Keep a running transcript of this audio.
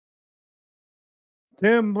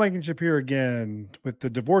Tim Blankenship here again with the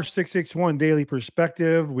Divorce 661 Daily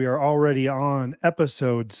Perspective. We are already on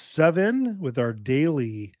episode 7 with our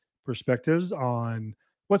daily perspectives on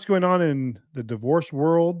what's going on in the divorce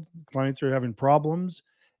world. Clients are having problems.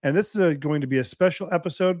 And this is going to be a special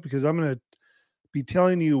episode because I'm going to be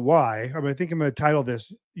telling you why. I think I'm going to title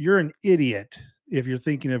this, You're an Idiot If You're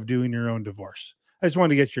Thinking of Doing Your Own Divorce. I just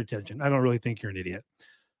wanted to get your attention. I don't really think you're an idiot.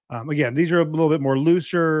 Again, these are a little bit more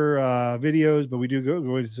looser videos, but we do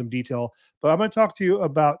go into some detail. But I'm going to talk to you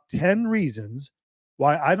about 10 reasons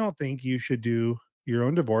why I don't think you should do your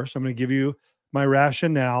own divorce. I'm going to give you my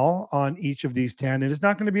rationale on each of these 10. And it's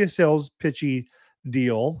not going to be a sales pitchy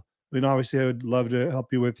deal. I mean, obviously, I would love to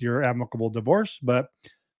help you with your amicable divorce, but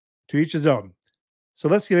to each his own. So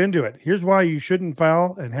let's get into it. Here's why you shouldn't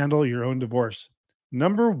file and handle your own divorce.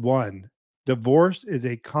 Number one, divorce is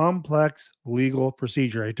a complex legal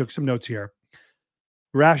procedure. I took some notes here.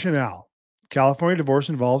 Rationale. California divorce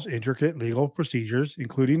involves intricate legal procedures,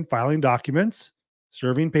 including filing documents,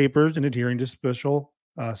 serving papers, and adhering to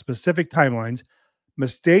specific timelines.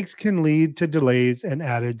 Mistakes can lead to delays and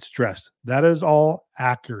added stress. That is all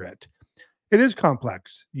accurate. It is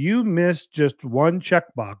complex. You miss just one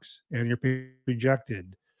checkbox and you're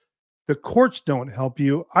rejected. The courts don't help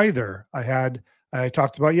you either. I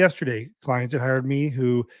talked about yesterday clients that hired me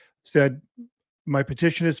who said my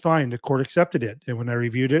petition is fine. The court accepted it, and when I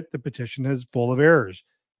reviewed it, the petition is full of errors.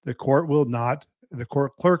 The court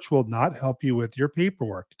clerks will not help you with your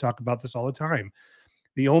paperwork. I talk about this all the time.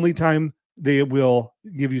 The only time they will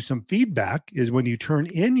give you some feedback is when you turn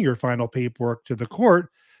in your final paperwork to the court,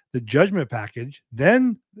 the judgment package.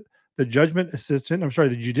 Then the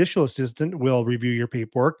judicial assistant will review your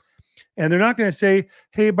paperwork. And they're not going to say,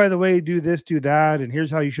 hey, by the way, do this, do that, and here's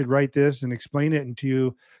how you should write this and explain it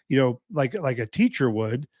into you, like a teacher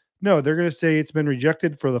would. No, they're going to say it's been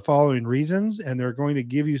rejected for the following reasons, and they're going to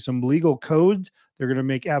give you some legal codes. They're going to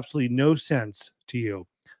make absolutely no sense to you.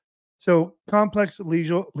 So complex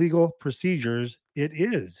legal procedures, it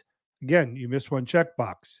is. Again, you miss one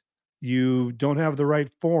checkbox. You don't have the right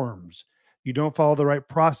forms. You don't follow the right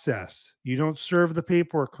process. You don't serve the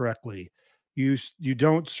paperwork correctly. You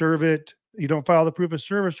don't serve it. You don't file the proof of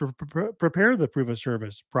service or prepare the proof of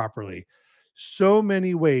service properly. So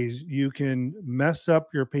many ways you can mess up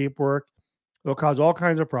your paperwork. It'll cause all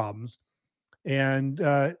kinds of problems. And,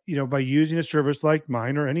 by using a service like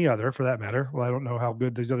mine or any other for that matter, well, I don't know how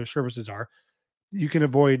good these other services are, you can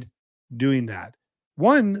avoid doing that.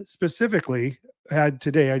 One specifically had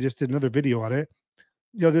today, I just did another video on it.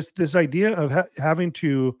 This idea of having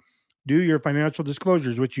to do your financial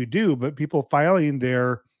disclosures, which you do, but people filing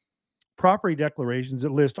their property declarations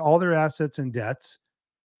that list all their assets and debts,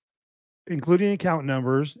 including account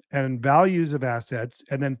numbers and values of assets,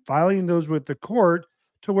 and then filing those with the court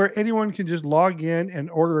to where anyone can just log in and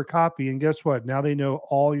order a copy. And guess what? Now they know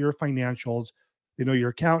all your financials. They know your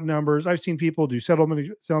account numbers. I've seen people do settlement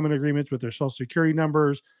agreements with their social security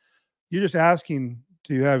numbers. You're just asking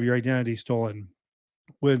to have your identity stolen.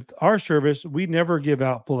 With our service, we never give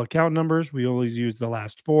out full account numbers. We always use the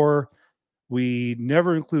last four. We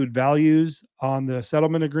never include values on the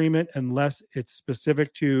settlement agreement unless it's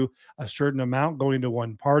specific to a certain amount going to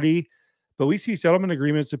one party. But we see settlement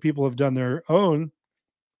agreements that people have done their own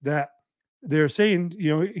that they're saying,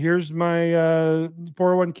 here's my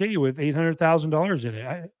 401k with $800,000 in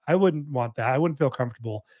it. I wouldn't want that. I wouldn't feel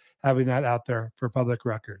comfortable having that out there for public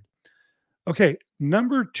record. Okay,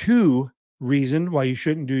 number 2 reason why you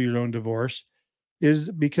shouldn't do your own divorce is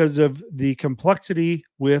because of the complexity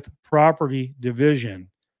with property division.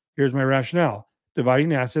 Here's my rationale.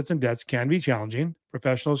 Dividing assets and debts can be challenging.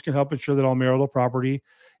 Professionals can help ensure that all marital property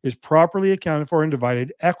is properly accounted for and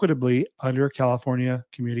divided equitably under California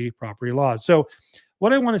community property laws. So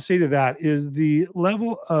what I want to say to that is the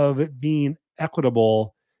level of it being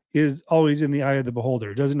equitable is always in the eye of the beholder.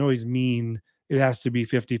 It doesn't always mean it has to be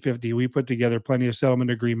 50-50. We put together plenty of settlement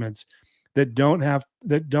agreements that don't have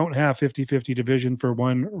 50-50 division for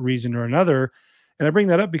one reason or another. And I bring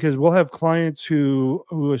that up because we'll have clients who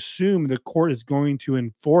assume the court is going to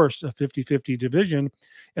enforce a 50-50 division,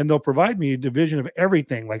 and they'll provide me a division of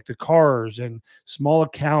everything, like the cars and small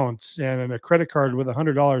accounts and a credit card with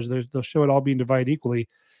 $100. They'll show it all being divided equally.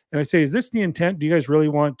 And I say, is this the intent? Do you guys really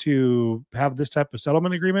want to have this type of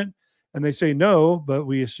settlement agreement? And they say no, but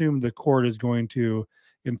we assume the court is going to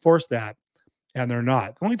enforce that, and they're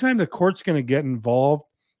not. The only time the court's going to get involved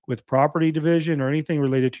with property division or anything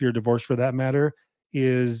related to your divorce for that matter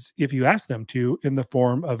is if you ask them to in the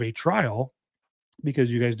form of a trial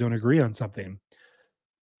because you guys don't agree on something.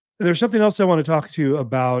 There's something else I want to talk to you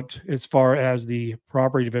about as far as the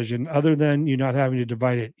property division, other than you not having to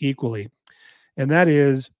divide it equally. And that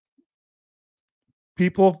is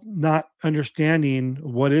people not understanding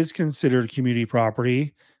what is considered community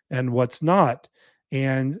property and what's not.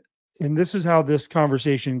 And and this is how this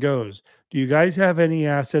conversation goes. Do you guys have any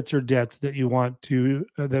assets or debts that you want to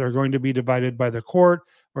that are going to be divided by the court,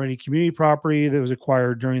 or any community property that was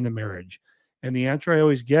acquired during the marriage? And the answer I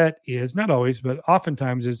always get is, not always, but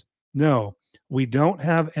oftentimes, is no. We don't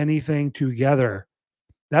have anything together.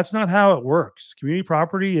 That's not how it works. Community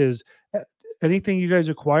property is anything you guys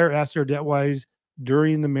acquire asset or debt wise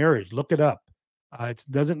during the marriage. Look it up. It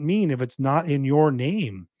doesn't mean if it's not in your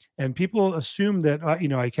name. And people assume that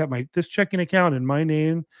I kept my this checking account in my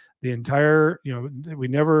name the entire. We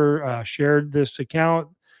never shared this account.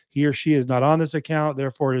 He or she is not on this account,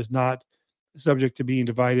 therefore it is not subject to being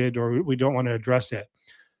divided, or we don't want to address it.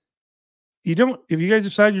 You don't If you guys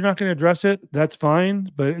decide you're not going to address it, that's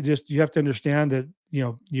fine, but you have to understand that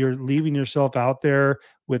you're leaving yourself out there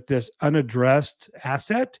with this unaddressed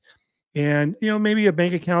asset. And maybe a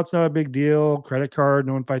bank account's not a big deal, credit card,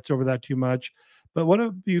 no one fights over that too much. But what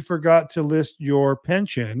if you forgot to list your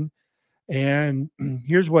pension? And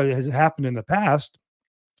here's what has happened in the past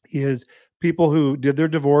is people who did their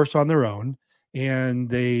divorce on their own, and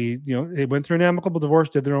they went through an amicable divorce,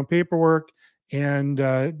 did their own paperwork, and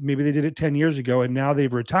maybe they did it 10 years ago, and now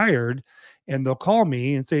they've retired, and they'll call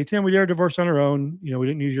me and say, Tim, we did our divorce on our own. We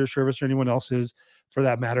didn't use your service or anyone else's for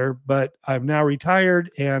that matter, but I've now retired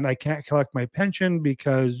and I can't collect my pension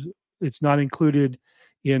because it's not included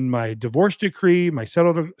in my divorce decree, my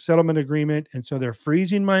settlement agreement. And so they're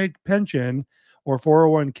freezing my pension or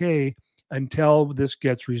 401k until this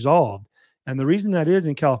gets resolved. And the reason that is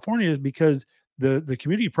in California is because the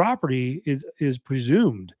community property is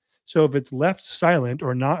presumed. So if it's left silent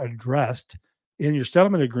or not addressed in your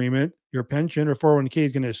settlement agreement, your pension or 401k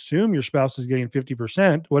is going to assume your spouse is getting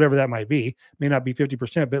 50%, whatever that might be. May not be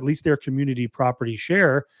 50%, but at least their community property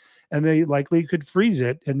share. And they likely could freeze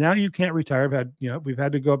it. And now you can't retire. We've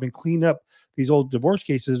had to go up and clean up these old divorce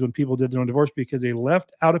cases when people did their own divorce because they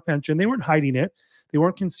left out a pension. They weren't hiding it. They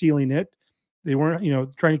weren't concealing it. They weren't,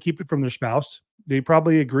 trying to keep it from their spouse. They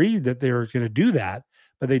probably agreed that they were going to do that,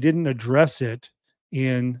 but they didn't address it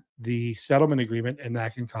in the settlement agreement, and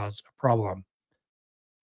that can cause a problem.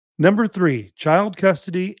 Number 3, child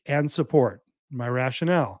custody and support. My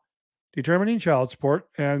rationale. Determining child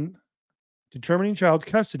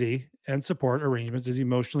custody and support arrangements is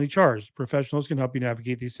emotionally charged. Professionals can help you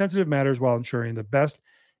navigate these sensitive matters while ensuring the best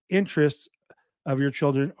interests of your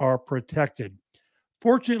children are protected.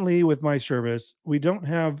 Fortunately, with my service, we don't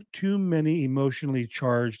have too many emotionally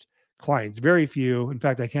charged clients. Very few. In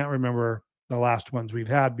fact, I can't remember the last ones we've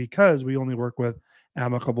had because we only work with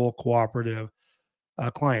amicable, cooperative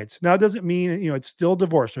clients. Now, it doesn't mean it's still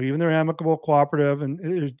divorce. So even they're amicable, cooperative,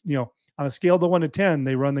 and on a scale to 1 to 10,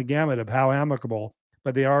 they run the gamut of how amicable,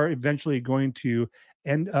 but they are eventually going to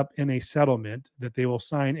end up in a settlement that they will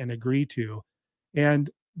sign and agree to. And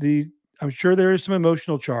I'm sure there is some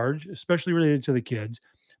emotional charge, especially related to the kids,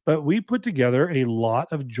 but we put together a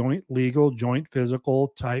lot of joint legal, joint physical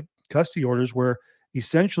type custody orders where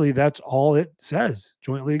essentially that's all it says: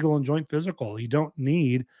 joint legal and joint physical. You don't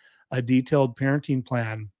need a detailed parenting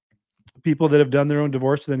plan. People that have done their own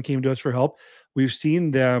divorce and then came to us for help, we've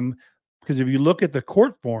seen them, because if you look at the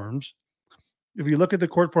court forms,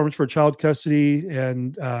 for child custody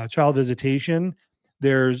and child visitation,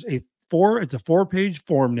 there's it's a 4-page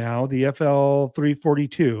form now, the FL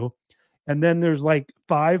 342. And then there's like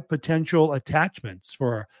 5 potential attachments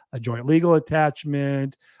for a joint legal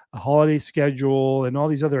attachment, a holiday schedule, and all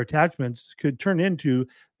these other attachments could turn into,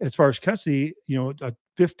 as far as custody,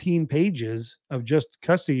 15 pages of just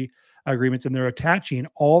custody agreements. And they're attaching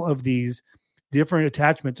all of these different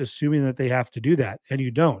attachments, assuming that they have to do that. And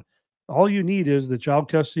you don't. All you need is the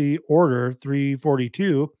child custody order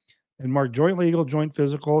 342 and mark joint legal, joint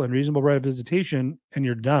physical, and reasonable right of visitation, and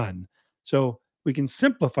you're done. So we can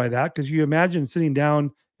simplify that, because you imagine sitting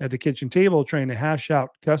down at the kitchen table trying to hash out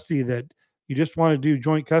custody that you just want to do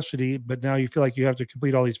joint custody, but now you feel like you have to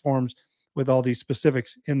complete all these forms with all these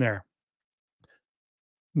specifics in there.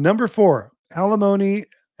 Number 4, alimony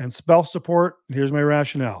and spouse support. Here's my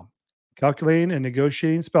rationale. Calculating and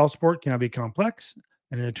negotiating spouse support can be complex,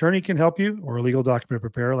 and an attorney can help you, or a legal document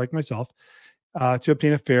preparer like myself, to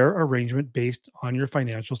obtain a fair arrangement based on your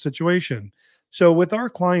financial situation. So with our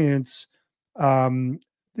clients,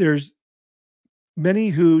 there's many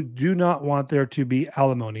who do not want there to be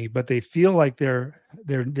alimony, but they feel like there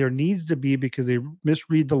needs to be, because they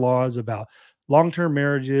misread the laws about long-term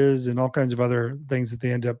marriages and all kinds of other things that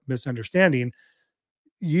they end up misunderstanding.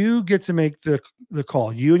 you get to make the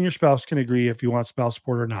call. You and your spouse can agree if you want spouse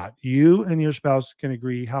support or not. You and your spouse can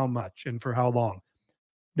agree how much and for how long.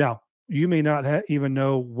 Now, you may not even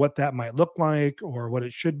know what that might look like or what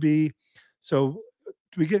it should be. So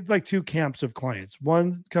we get like two camps of clients.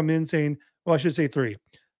 One come in saying, well, I should say three.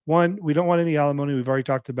 One, we don't want any alimony. We've already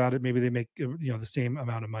talked about it. Maybe they make the same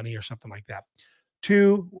amount of money or something like that.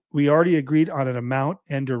 Two, we already agreed on an amount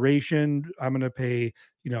and duration. I'm going to pay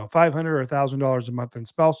 500 or $1,000 a month in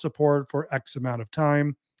spouse support for X amount of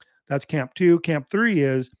time. That's camp two. Camp three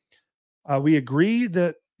is we agree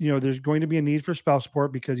that there's going to be a need for spouse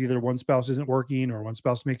support because either one spouse isn't working or one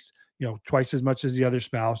spouse makes twice as much as the other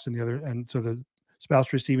spouse, and so the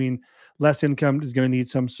spouse receiving less income is going to need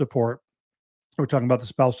some support. We're talking about the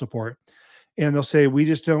spouse support, and they'll say we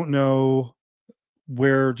just don't know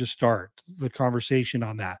where to start the conversation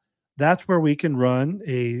on that. That's where we can run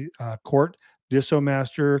a court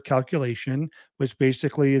disomaster calculation, which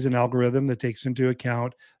basically is an algorithm that takes into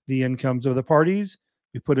account the incomes of the parties.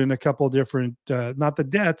 We put in a couple different, not the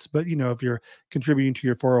debts, but if you're contributing to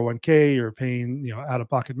your 401k, you're paying, out of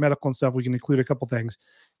pocket medical and stuff, we can include a couple things,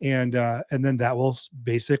 and then that will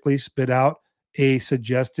basically spit out a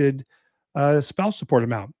suggested spouse support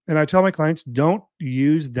amount. And I tell my clients, don't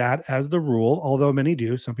use that as the rule, although many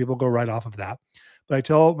do. Some people go right off of that. But I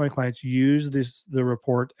tell my clients, use the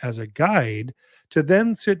report as a guide to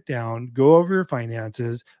then sit down, go over your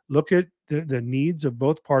finances, look at the needs of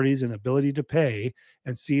both parties and ability to pay,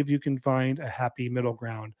 and see if you can find a happy middle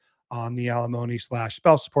ground on the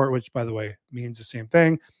alimony/spouse support, which, by the way, means the same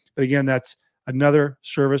thing. But again, that's another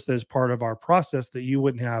service that is part of our process that you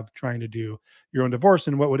wouldn't have trying to do your own divorce.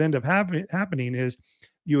 And what would end up happening is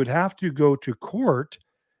you would have to go to court,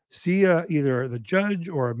 see either the judge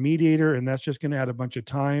or a mediator, and that's just going to add a bunch of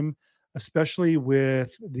time, especially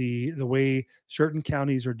with the way certain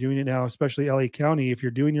counties are doing it now, especially LA County. If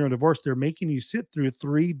you're doing your own divorce, they're making you sit through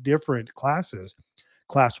three different classes.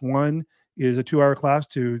 Class one is a 2-hour class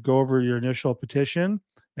to go over your initial petition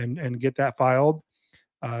and get that filed.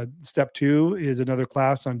 Step two is another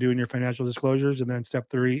class on doing your financial disclosures. And then step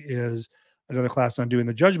three is another class on doing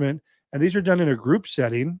the judgment. And these are done in a group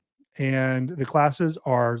setting. And the classes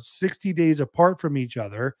are 60 days apart from each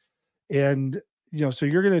other. And, so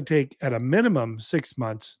you're going to take at a minimum 6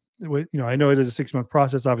 months. I know it is a 6-month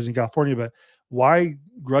process, obviously in California, but why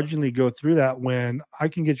grudgingly go through that when I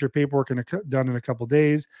can get your paperwork done in a couple of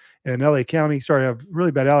days? And in LA County, sorry, I have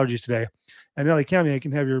really bad allergies today. And in LA County, I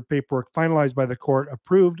can have your paperwork finalized by the court,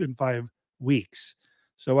 approved in 5 weeks.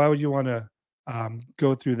 So why would you want to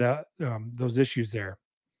go through those issues there?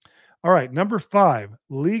 All right, number 5,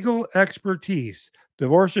 legal expertise.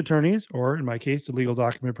 Divorce attorneys, or in my case, the legal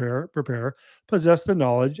document preparer, possess the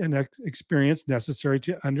knowledge and experience necessary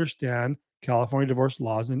to understand California divorce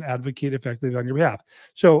laws and advocate effectively on your behalf.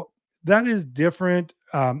 So that is different.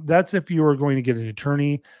 That's if you are going to get an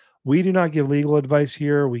attorney. We do not give legal advice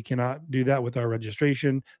here. We cannot do that with our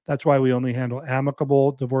registration. That's why we only handle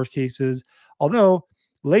amicable divorce cases. Although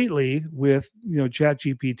lately, with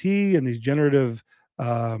ChatGPT and these generative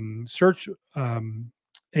search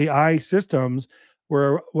AI systems,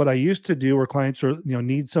 where what I used to do where clients are,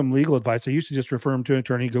 need some legal advice, I used to just refer them to an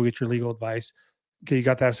attorney, go get your legal advice. Okay, you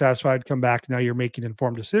got that satisfied, come back. Now you're making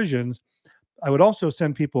informed decisions. I would also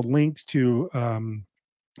send people links to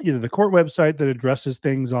either the court website that addresses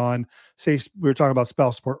things on, say, we were talking about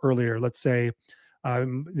spouse support earlier. Let's say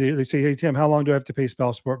they say, hey, Tim, how long do I have to pay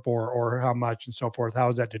spouse support for, or how much, and so forth? How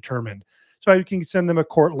is that determined? So I can send them a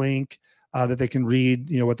court link that they can read,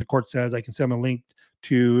 what the court says. I can send them a link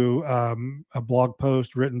to a blog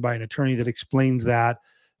post written by an attorney that explains that.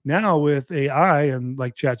 Now with AI and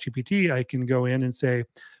like ChatGPT, I can go in and say,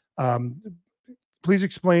 please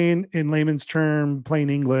explain in layman's term, plain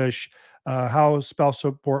English, how spouse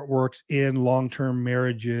support works in long-term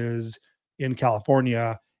marriages in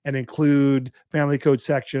California, and include family code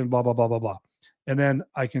section, blah, blah, blah, blah, blah. And then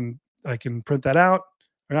I can print that out,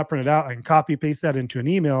 or not print it out. I can copy paste that into an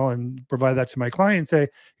email and provide that to my client and say,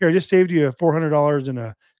 here, I just saved you $400 in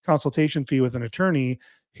a consultation fee with an attorney.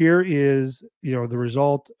 Here is, the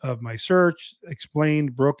result of my search,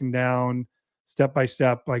 explained, broken down, step by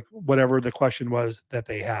step, like whatever the question was that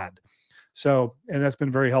they had. So, and that's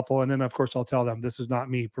been very helpful. And then of course I'll tell them this is not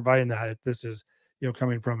me providing that. This is,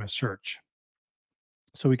 coming from a search.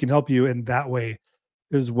 So we can help you in that way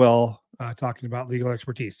as well, talking about legal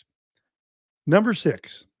expertise. Number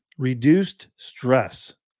 6, reduced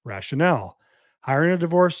stress rationale. Hiring a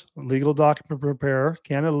divorce legal document preparer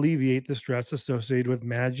can alleviate the stress associated with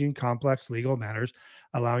managing complex legal matters,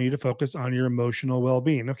 allowing you to focus on your emotional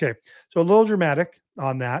well-being. Okay, so a little dramatic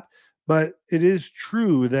on that, But it is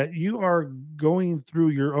true that you are going through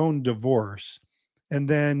your own divorce, and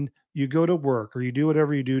then you go to work or you do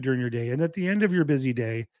whatever you do during your day. And at the end of your busy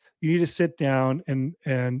day, you need to sit down and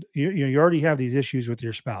you already have these issues with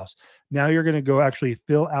your spouse. Now you're going to go actually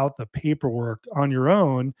fill out the paperwork on your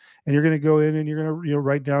own, and you're going to go in and you're going to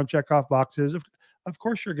write down, check off boxes. Of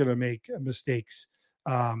course you're going to make mistakes.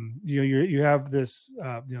 You have this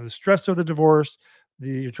the stress of the divorce.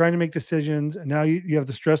 You're trying to make decisions, and now you have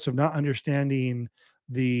the stress of not understanding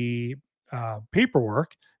the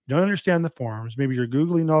paperwork. You don't understand the forms. Maybe you're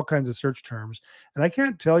googling all kinds of search terms, and I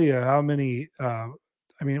can't tell you how many.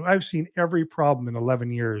 I mean, I've seen every problem in 11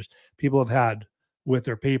 years people have had with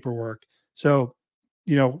their paperwork. So,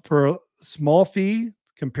 for a small fee,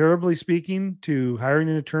 comparably speaking, to hiring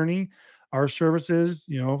an attorney, our services,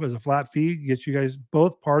 as a flat fee, gets you guys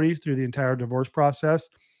both parties through the entire divorce process.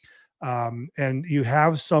 And you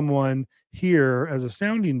have someone here as a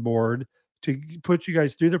sounding board to put you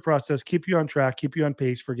guys through the process, keep you on track, keep you on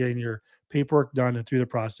pace for getting your paperwork done and through the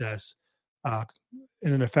process uh,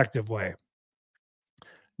 in an effective way.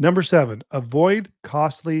 Number 7, avoid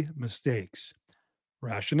costly mistakes.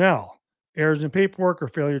 Rationale. Errors in paperwork or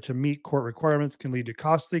failure to meet court requirements can lead to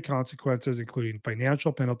costly consequences, including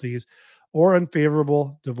financial penalties or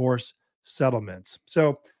unfavorable divorce settlements.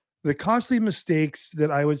 So, the costly mistakes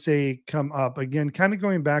that I would say come up, again, kind of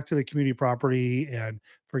going back to the community property and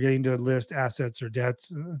forgetting to list assets or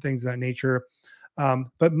debts, things of that nature.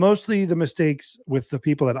 But mostly the mistakes with the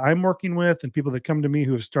people that I'm working with and people that come to me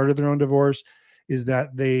who have started their own divorce is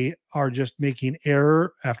that they are just making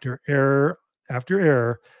error after error after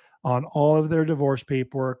error on all of their divorce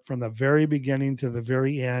paperwork from the very beginning to the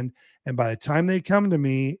very end. And by the time they come to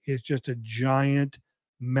me, it's just a giant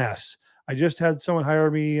mess. I just had someone hire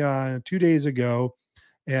me 2 days ago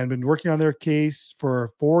and been working on their case for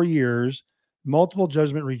 4 years, multiple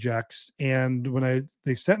judgment rejects. And when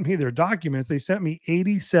they sent me their documents, they sent me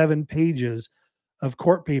 87 pages of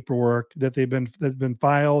court paperwork that's been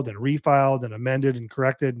filed and refiled and amended and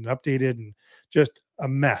corrected and updated, and just a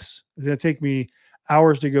mess. It's going to take me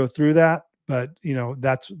hours to go through that, but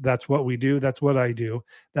that's what we do. That's what I do.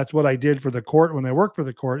 That's what I did for the court when I worked for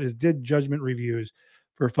the court, is did judgment reviews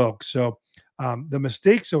for folks. So the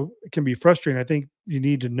mistakes can be frustrating. I think you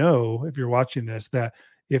need to know, if you're watching this, that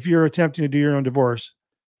if you're attempting to do your own divorce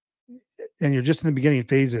and you're just in the beginning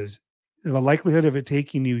phases, the likelihood of it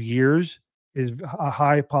taking you years is a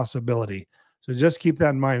high possibility. So just keep that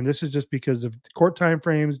in mind. And this is just because of court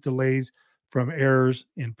timeframes, delays from errors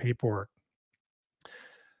in paperwork.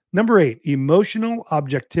 Number 8, emotional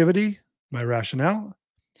objectivity. My rationale.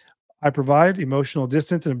 I provide emotional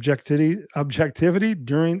distance and objectivity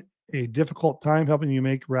during a difficult time, helping you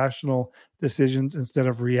make rational decisions instead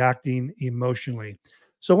of reacting emotionally.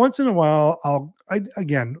 So once in a while,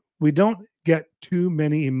 again, we don't get too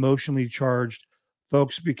many emotionally charged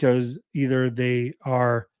folks because either they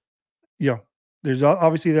are, you know, there's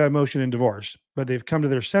obviously that emotion in divorce, but they've come to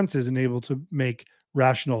their senses and able to make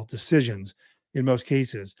rational decisions in most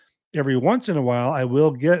cases. Every once in a while, I will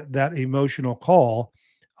get that emotional call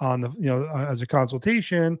on as a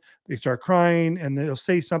consultation. They start crying and they'll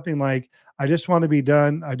say something like, I just want to be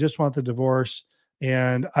done. I just want the divorce.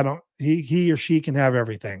 And I don't, he or she can have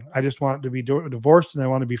everything. I just want to be divorced and I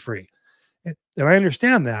want to be free. And I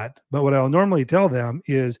understand that, but what I'll normally tell them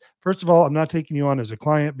is, first of all, I'm not taking you on as a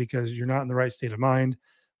client because you're not in the right state of mind.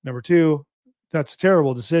 Number two, that's a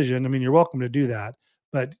terrible decision. I mean, you're welcome to do that,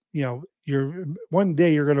 but you're one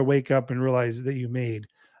day you're going to wake up and realize that you made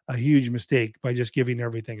a huge mistake by just giving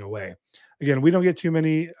everything away. Again, we don't get too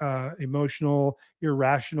many emotional,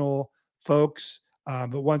 irrational folks,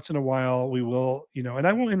 but once in a while we will, and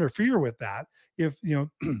I won't interfere with that if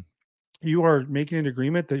you are making an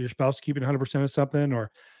agreement that your spouse is keeping 100% of something,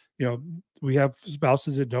 or we have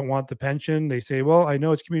spouses that don't want the pension. They say, well, I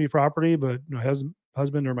know it's community property, but my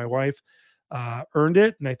husband or my wife earned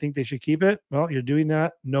it and I think they should keep it. Well, you're doing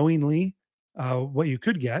that knowingly what you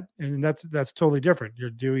could get, and that's totally different.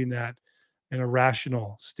 You're doing that in a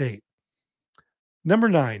rational state. Number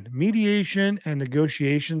 9, mediation and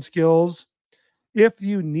negotiation skills. If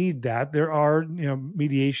you need that, there are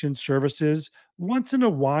mediation services. Once in a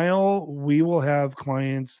while, we will have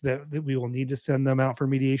clients that we will need to send them out for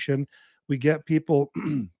mediation. We get people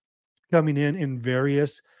coming in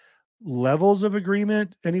various levels of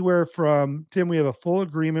agreement, anywhere from, Tim, we have a full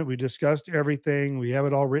agreement, we discussed everything, we have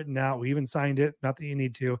it all written out, we even signed it, not that you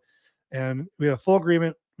need to, and we have a full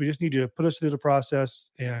agreement, we just need you to put us through the process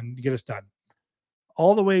and get us done,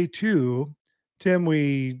 all the way to, Tim,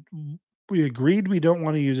 we agreed we don't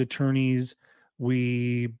want to use attorneys.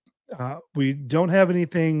 We don't have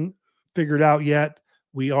anything figured out yet.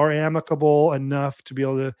 We are amicable enough to be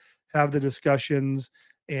able to have the discussions.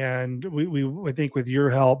 And I think with your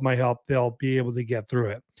help, my help, they'll be able to get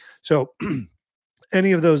through it. So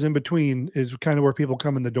any of those in between is kind of where people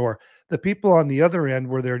come in the door. The people on the other end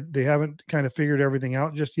where they haven't kind of figured everything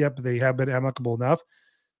out just yet, but they have been amicable enough.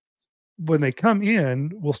 When they come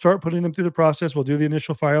in, we'll start putting them through the process. We'll do the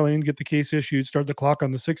initial filing, get the case issued, start the clock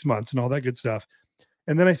on the 6 months and all that good stuff.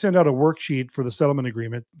 And then I send out a worksheet for the settlement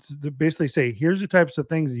agreement to basically say, here's the types of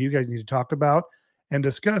things that you guys need to talk about and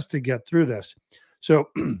discuss to get through this. So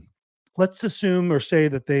let's assume or say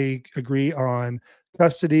that they agree on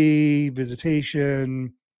custody,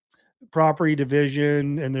 visitation, property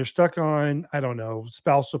division, and they're stuck on, I don't know,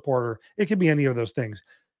 spouse support, or it could be any of those things.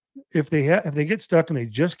 If they get stuck and they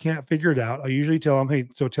just can't figure it out, I usually tell them, "Hey,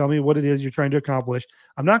 so tell me what it is you're trying to accomplish."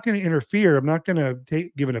 I'm not going to interfere. I'm not going to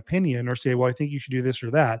give an opinion or say, "Well, I think you should do this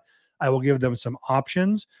or that." I will give them some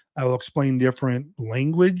options. I will explain different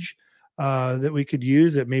language that we could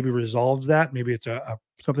use that maybe resolves that. Maybe it's a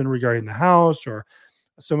something regarding the house or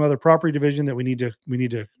some other property division that we need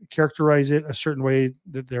to characterize it a certain way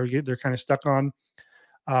that they're kind of stuck on.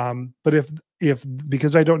 But if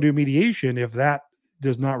because I don't do mediation, if that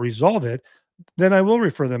does not resolve it, then I will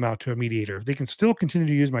refer them out to a mediator. They can still continue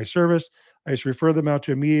to use my service. I just refer them out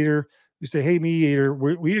to a mediator. We say, hey, mediator,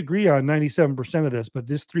 we agree on 97% of this, but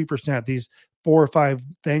this 3%, these 4 or 5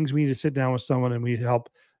 things, we need to sit down with someone and we need help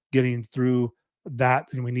getting through that.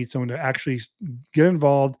 And we need someone to actually get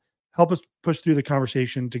involved, help us push through the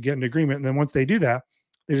conversation to get an agreement. And then once they do that,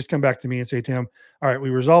 they just come back to me and say, Tim, all right, we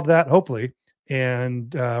resolved that, hopefully,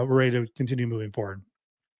 and we're ready to continue moving forward.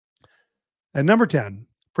 And number 10,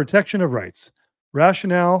 protection of rights.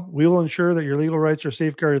 Rationale, we will ensure that your legal rights are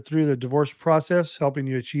safeguarded through the divorce process, helping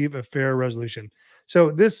you achieve a fair resolution.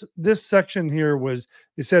 So this section here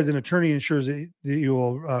it says an attorney ensures that you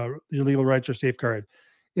will your legal rights are safeguarded.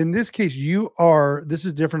 In this case, this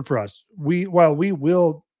is different for us. We're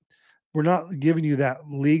not giving you that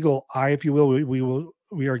legal eye, if you will.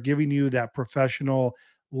 We are giving you that professional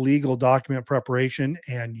legal document preparation,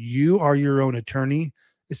 and you are your own attorney.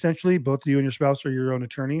 Essentially, both you and your spouse are your own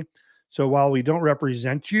attorney. So while we don't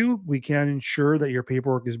represent you, we can ensure that your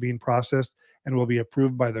paperwork is being processed and will be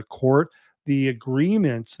approved by the court. The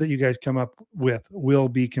agreements that you guys come up with will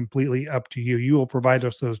be completely up to you. You will provide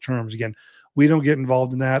us those terms. Again, we don't get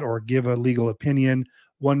involved in that or give a legal opinion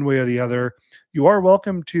one way or the other. You are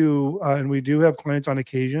welcome to, and we do have clients on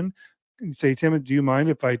occasion say, Tim, do you mind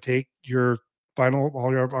if I take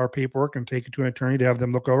all of our paperwork and take it to an attorney to have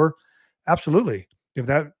them look over? Absolutely. If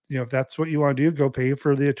that's what you want to do, go pay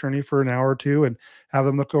for the attorney for an hour or two and have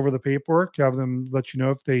them look over the paperwork, have them let you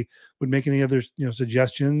know if they would make any other,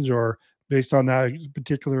 suggestions or based on that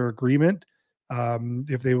particular agreement.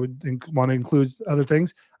 If they would want to include other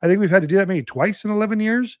things. I think we've had to do that maybe twice in 11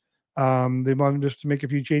 years. They wanted us to make a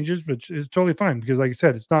few changes, but it's totally fine because, like I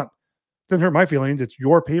said, doesn't hurt my feelings. It's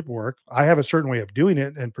your paperwork. I have a certain way of doing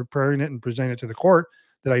it and preparing it and presenting it to the court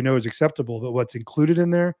that I know is acceptable, but what's included in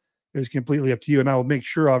there is completely up to you. And I will make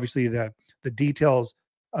sure, obviously, that the details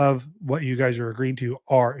of what you guys are agreeing to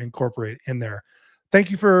are incorporated in there. Thank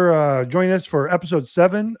you for joining us for episode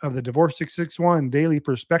 7 of the Divorce 661 Daily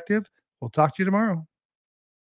Perspective. We'll talk to you tomorrow.